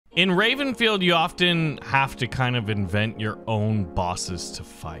In Ravenfield, you often have to kind of invent your own bosses to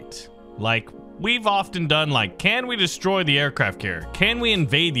fight. Like, we've often done, like, can we destroy the aircraft carrier? Can we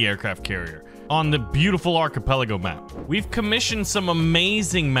invade the aircraft carrier? On the beautiful archipelago map. We've commissioned some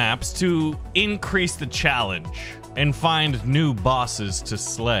amazing maps to increase the challenge and find new bosses to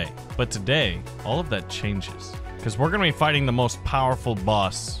slay. But today, all of that changes, because we're gonna be fighting the most powerful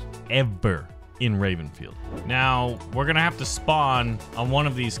boss ever in Ravenfield. Now, we're gonna have to spawn on one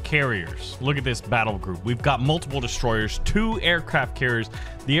of these carriers. Look at this battle group. We've got multiple destroyers, 2 aircraft carriers.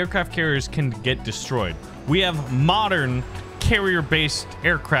 The aircraft carriers can get destroyed. We have modern carrier-based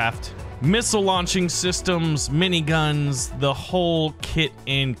aircraft, missile launching systems, miniguns, the whole kit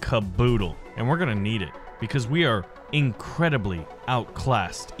and caboodle. And we're gonna need it because we are incredibly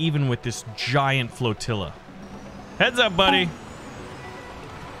outclassed, even with this giant flotilla. Heads up, buddy.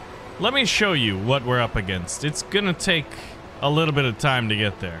 Let me show you what we're up against. It's gonna take a little bit of time to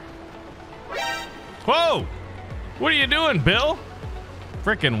get there. Whoa! What are you doing, Bill?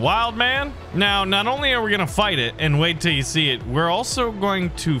 Frickin' wild man. Now, not only are we gonna fight it and wait till you see it, we're also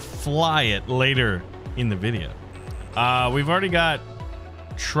going to fly it later in the video. We've already got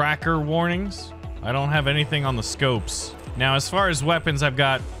tracker warnings. I don't have anything on the scopes. Now, as far as weapons, I've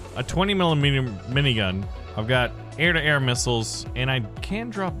got a 20mm minigun. I've got air-to-air missiles, and I can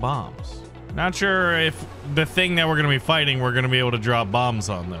drop bombs. Not sure if the thing that we're gonna be fighting, we're gonna be able to drop bombs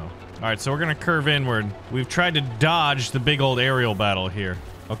on, though. All right, so we're gonna curve inward. We've tried to dodge the big old aerial battle here.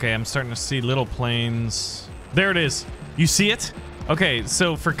 Okay, I'm starting to see little planes. There it is. You see it? Okay,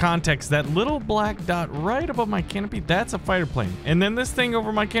 so for context, that little black dot right above my canopy, that's a fighter plane. And then this thing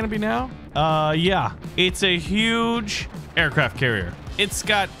over my canopy now? Yeah. It's a huge aircraft carrier. It's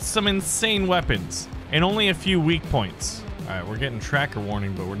got some insane weapons and only a few weak points. All right, we're getting tracker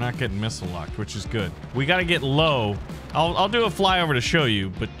warning, but we're not getting missile locked, which is good. We gotta get low. I'll do a flyover to show you,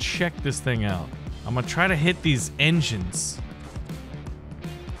 but check this thing out. I'm gonna try to hit these engines.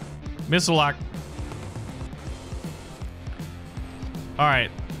 Missile lock. All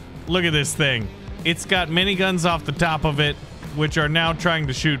right, look at this thing. It's got miniguns off the top of it, which are now trying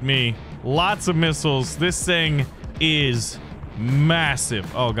to shoot me. Lots of missiles. This thing is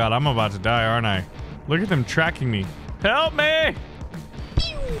massive. Oh God, I'm about to die, aren't I? Look at them tracking me. Help me!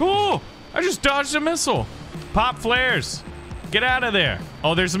 Oh, I just dodged a missile. Pop flares. Get out of there.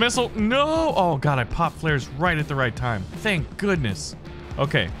 Oh, there's a missile. No. Oh God, I popped flares right at the right time. Thank goodness.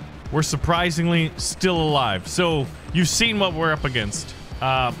 Okay, we're surprisingly still alive. So you've seen what we're up against.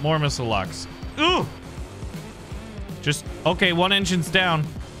 More missile locks. Ooh. Just, okay, one engine's down.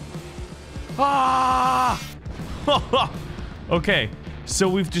 Ah! Okay, so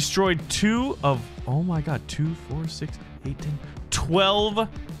we've destroyed 2 of, oh my God, 2, 4, 6, 8, 10, 12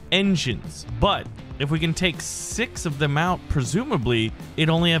 engines. But if we can take 6 of them out, presumably it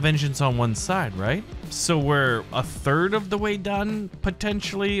only have engines on one side, right? So we're a third of the way done,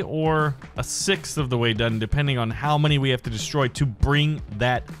 potentially, or a 1/6 of the way done, depending on how many we have to destroy to bring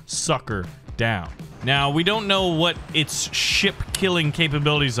that sucker down. Now, we don't know what its ship-killing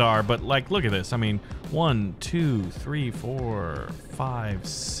capabilities are, but, like, look at this. I mean, 1, 2, 3, 4, 5,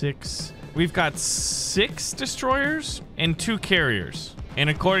 6. We've got 6 destroyers and 2 carriers. And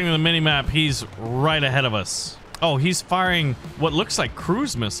according to the minimap, he's right ahead of us. Oh, he's firing what looks like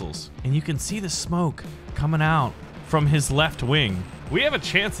cruise missiles. And you can see the smoke coming out from his left wing. We have a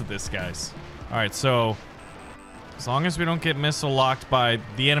chance at this, guys. All right, so as long as we don't get missile locked by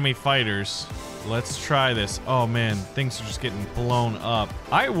the enemy fighters, let's try this. Oh man, things are just getting blown up.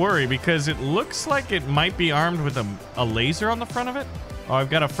 I worry because it looks like it might be armed with a laser on the front of it. Oh, I've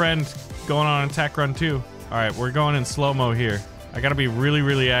got a friend going on an attack run too. All right, we're going in slow-mo here. I gotta be really,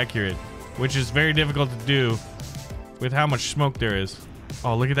 really accurate, which is very difficult to do with how much smoke there is.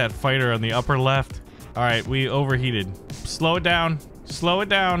 Oh, look at that fighter on the upper left. All right, we overheated. Slow it down. Slow it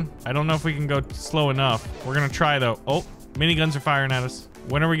down. I don't know if we can go slow enough. We're gonna try though. Oh, miniguns are firing at us.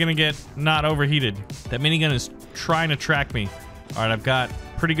 When are we gonna get not overheated? That minigun is trying to track me. All right, I've got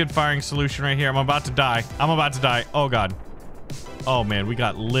pretty good firing solution right here. I'm about to die. I'm about to die. Oh God. Oh man, we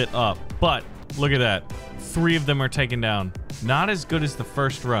got lit up. But look at that. 3 of them are taken down. Not as good as the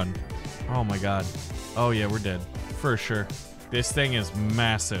first run. Oh my God. Oh yeah, we're dead. For sure. This thing is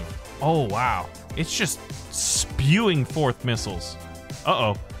massive. Oh wow. It's just spewing forth missiles.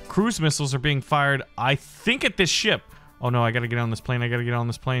 Uh-oh. Cruise missiles are being fired, I think, at this ship. Oh no, I gotta get on this plane. I gotta get on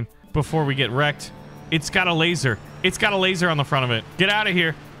this plane before we get wrecked. It's got a laser. It's got a laser on the front of it. Get out of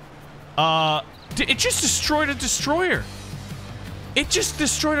here. It just destroyed a destroyer. It just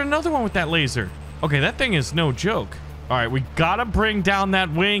destroyed another one with that laser. Okay, that thing is no joke. All right, we gotta bring down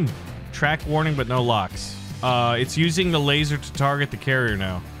that wing. Track warning, but no locks. It's using the laser to target the carrier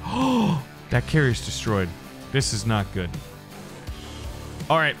now. Oh, that carrier's destroyed. This is not good.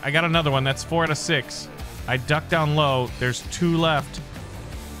 All right, I got another one. That's 4 out of 6. I ducked down low. There's 2 left.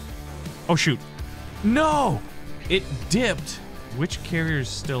 Oh, shoot. No! It dipped. Which carrier's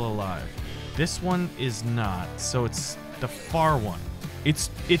still alive? This one is not, so it's the far one. It's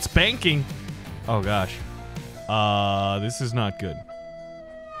banking. Oh, gosh. This is not good.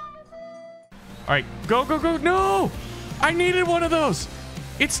 All right, go, go, go. No! I needed one of those.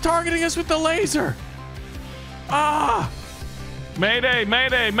 It's targeting us with the laser. Ah! Mayday,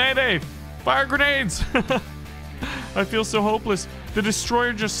 mayday, mayday. Fire grenades. I feel so hopeless. The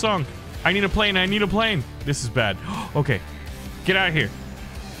destroyer just sunk. I need a plane, I need a plane. This is bad. Okay, get out of here.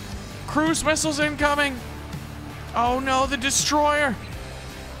 Cruise missiles incoming. Oh no, the destroyer.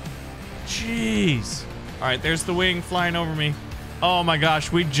 Jeez. All right, there's the wing flying over me. Oh my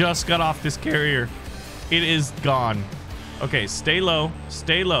gosh, we just got off this carrier. It is gone. Okay, stay low,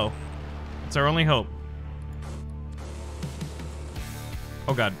 stay low. It's our only hope.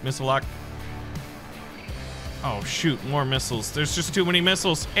 Oh god, missile lock. Oh shoot, more missiles. There's just too many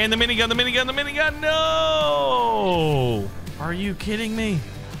missiles. And the minigun, the minigun, the minigun. No! Are you kidding me?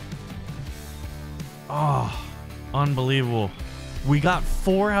 Oh, unbelievable. We got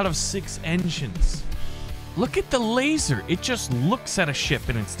 4 out of 6 engines. Look at the laser. It just looks at a ship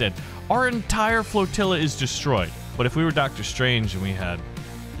and it's dead. Our entire flotilla is destroyed. But if we were Doctor Strange and we had,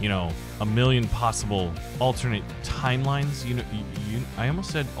 you know, a million possible alternate timelines, I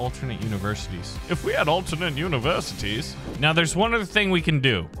almost said alternate universities. If we had alternate universities. Now there's one other thing we can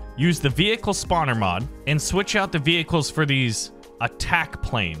do. Use the vehicle spawner mod and switch out the vehicles for these attack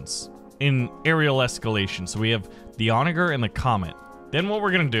planes in aerial escalation. So we have the Onager and the Comet. Then what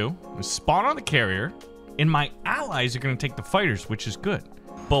we're gonna do is spawn on the carrier, and my allies are gonna take the fighters, which is good.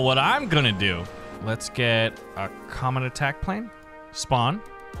 But what I'm gonna do, let's get a Comet attack plane, spawn,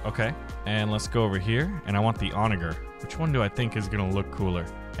 okay, and let's go over here, and I want the Onager. Which one do I think is gonna look cooler?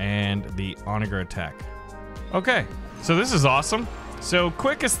 And the Onager attack. Okay, so this is awesome. So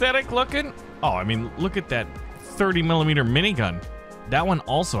quick aesthetic looking. Oh, I mean, look at that 30mm minigun. That one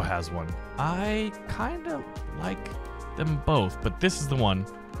also has one. I kind of like them both, but this is the one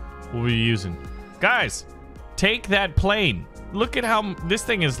we'll be using. Guys, take that plane. Look at how this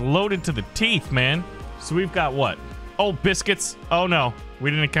thing is loaded to the teeth, man. So we've got what? Oh, biscuits. Oh no, we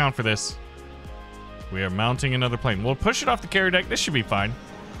didn't account for this. We are mounting another plane. We'll push it off the carrier deck. This should be fine.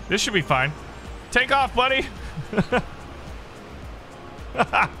 This should be fine. Take off, buddy.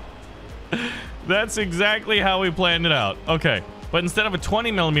 That's exactly how we planned it out. Okay, but instead of a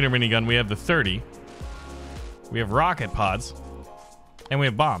 20mm minigun, we have the 30. We have rocket pods. And we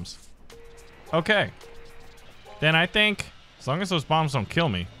have bombs. Okay. Then I think, as long as those bombs don't kill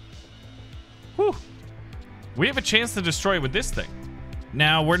me, whew, we have a chance to destroy it with this thing.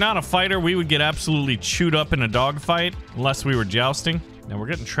 Now, we're not a fighter. We would get absolutely chewed up in a dogfight unless we were jousting. Now, we're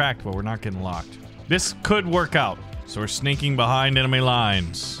getting tracked, but we're not getting locked. This could work out. So we're sneaking behind enemy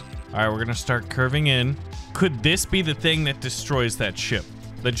lines. All right, we're going to start curving in. Could this be the thing that destroys that ship?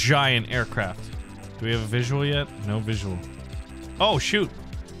 The giant aircraft. Do we have a visual yet? No visual. Oh, shoot.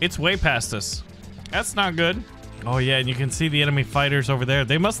 It's way past us. That's not good. Oh, yeah, and you can see the enemy fighters over there.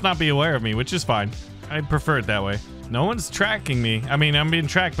 They must not be aware of me, which is fine. I prefer it that way. No one's tracking me. I mean, I'm being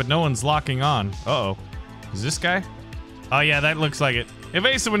tracked, but no one's locking on. Uh-oh. Is this guy? Oh, yeah, that looks like it.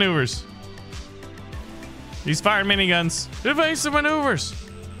 Evasive maneuvers. He's firing miniguns. Evasive maneuvers.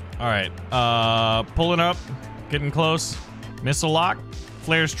 All right. Pulling up. Getting close. Missile lock.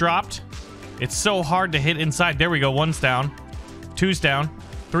 Flares dropped. It's so hard to hit inside. There we go. 1's down. 2's down.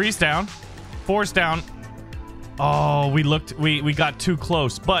 3's down. 4's down. Oh, we got too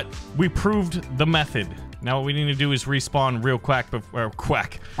close, but we proved the method. Now what we need to do is respawn real quick.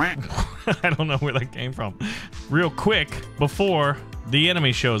 I don't know where that came from. Real quick before the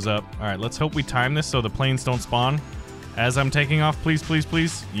enemy shows up. All right, let's hope we time this so the planes don't spawn. As I'm taking off, please, please,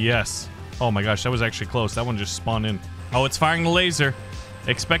 please. Yes. Oh my gosh, that was actually close. That one just spawned in. Oh, it's firing the laser.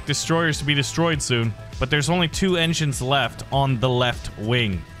 Expect destroyers to be destroyed soon. But there's only 2 engines left on the left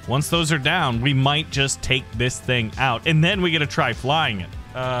wing. Once those are down, we might just take this thing out, and then we get to try flying it.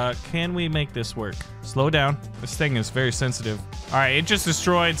 Can we make this work? Slow down. This thing is very sensitive. All right, it just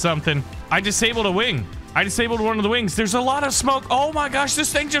destroyed something. I disabled a wing. I disabled one of the wings. There's a lot of smoke. Oh my gosh,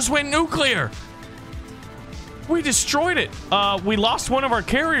 this thing just went nuclear. We destroyed it. We lost one of our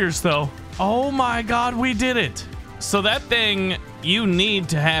carriers, though. Oh my god, we did it. So that thing, you need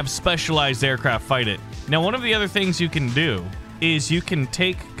to have specialized aircraft fight it. Now, one of the other things you can do is you can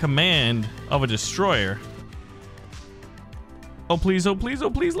take command of a destroyer. Oh, please, oh, please,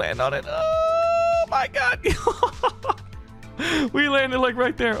 oh, please land on it. Oh, my God. We landed like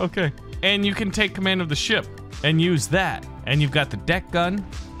right there. Okay. And you can take command of the ship and use that. And you've got the deck gun.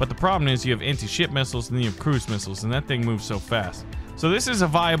 But the problem is you have anti-ship missiles and then you have cruise missiles. And that thing moves so fast. So this is a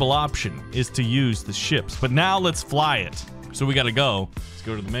viable option, is to use the ships. But now let's fly it. So we gotta go. Let's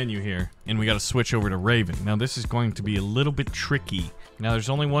go to the menu here. And we gotta switch over to Raven. Now this is going to be a little bit tricky. Now there's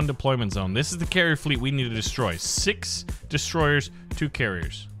only one deployment zone. This is the carrier fleet we need to destroy. 6 destroyers, 2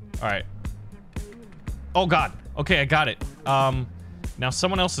 carriers. Alright. Oh god. Okay, I got it. Now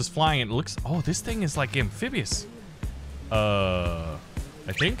someone else is flying it. It looks... Oh, this thing is like amphibious. I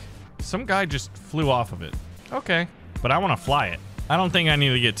think? Some guy just flew off of it. Okay. But I want to fly it. I don't think I need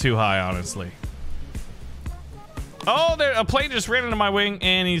to get too high, honestly. Oh, there, a plane just ran into my wing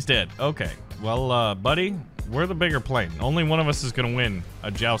and he's dead. Okay. Well, buddy, we're the bigger plane. Only one of us is gonna win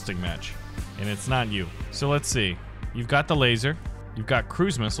a jousting match. And it's not you. So let's see. You've got the laser. You've got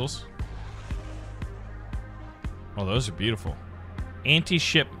cruise missiles. Oh, those are beautiful.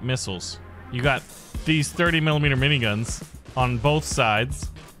 Anti-ship missiles. You got these 30mm miniguns on both sides.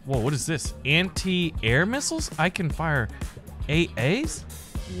 Whoa, what is this? Anti-air missiles? I can fire AAs?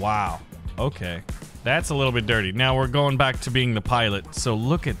 Wow. Okay. That's a little bit dirty. Now we're going back to being the pilot. So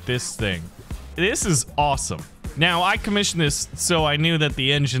look at this thing. This is awesome. Now, I commissioned this so I knew that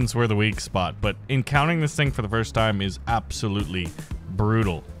the engines were the weak spot, but encountering this thing for the first time is absolutely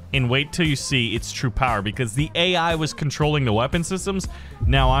brutal. And wait till you see its true power, because the AI was controlling the weapon systems.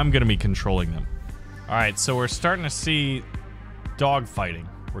 Now I'm going to be controlling them. Alright, so we're starting to see dogfighting.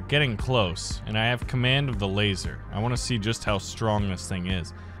 We're getting close, and I have command of the laser. I want to see just how strong this thing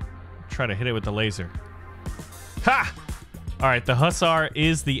is. Try to hit it with the laser. Ha! Alright, the Hussar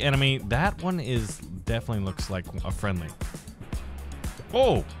is the enemy. That one is definitely looks like a friendly.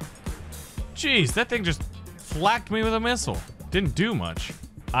 Oh! Jeez, that thing just flacked me with a missile. Didn't do much.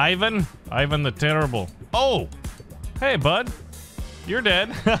 Ivan the Terrible. Oh! Hey, bud. You're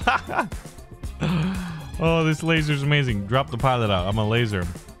dead. Oh, this laser's amazing. Drop the pilot out. I'm gonna laser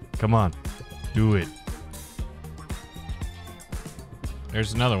him. Come on. Do it.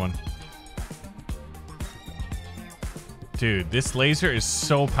 There's another one. Dude, this laser is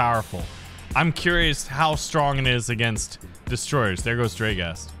so powerful. I'm curious how strong it is against destroyers. There goes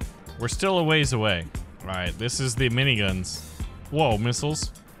Dragast. We're still a ways away. Alright, this is the miniguns. Whoa,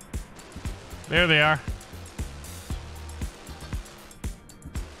 missiles. There they are.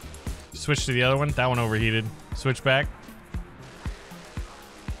 Switch to the other one. That one overheated. Switch back.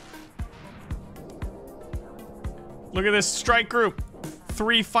 Look at this strike group.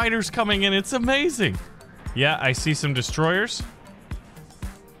 3 fighters coming in. It's amazing. Yeah, I see some destroyers.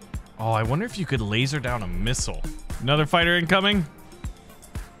 Oh, I wonder if you could laser down a missile. Another fighter incoming.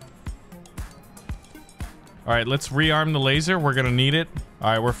 Alright, let's rearm the laser. We're gonna need it.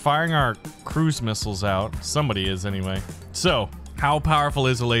 Alright, we're firing our cruise missiles out. Somebody is, anyway. So, how powerful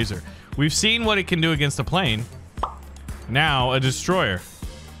is a laser? We've seen what it can do against a plane. Now, a destroyer.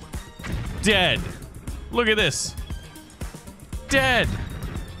 Dead. Look at this. Dead.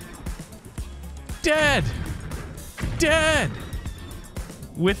 Dead. Dead.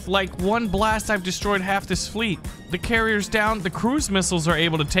 With like one blast, I've destroyed half this fleet. The carrier's down. The cruise missiles are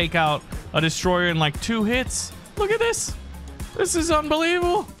able to take out a destroyer in like 2 hits. Look at this. This is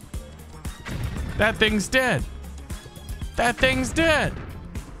unbelievable. That thing's dead. That thing's dead.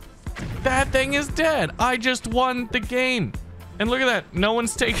 That thing is dead. I just won the game. And look at that. No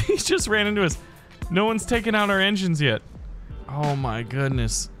one's taking... He just ran into us. No one's taken out our engines yet. Oh my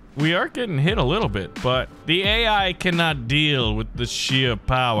goodness. We are getting hit a little bit, but the AI cannot deal with the sheer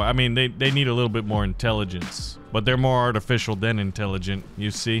power. I mean, they need a little bit more intelligence, but they're more artificial than intelligent,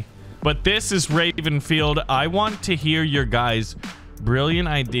 you see. But this is Ravenfield. I want to hear your guys' brilliant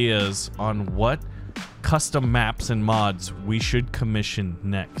ideas on what custom maps and mods we should commission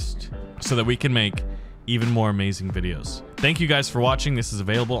next so that we can make even more amazing videos. Thank you guys for watching. This is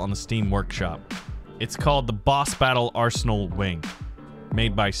available on the Steam Workshop. It's called the Boss Battle Arsenal Wing,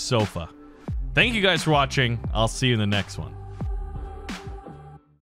 made by Sofa. Thank you guys for watching. I'll see you in the next one.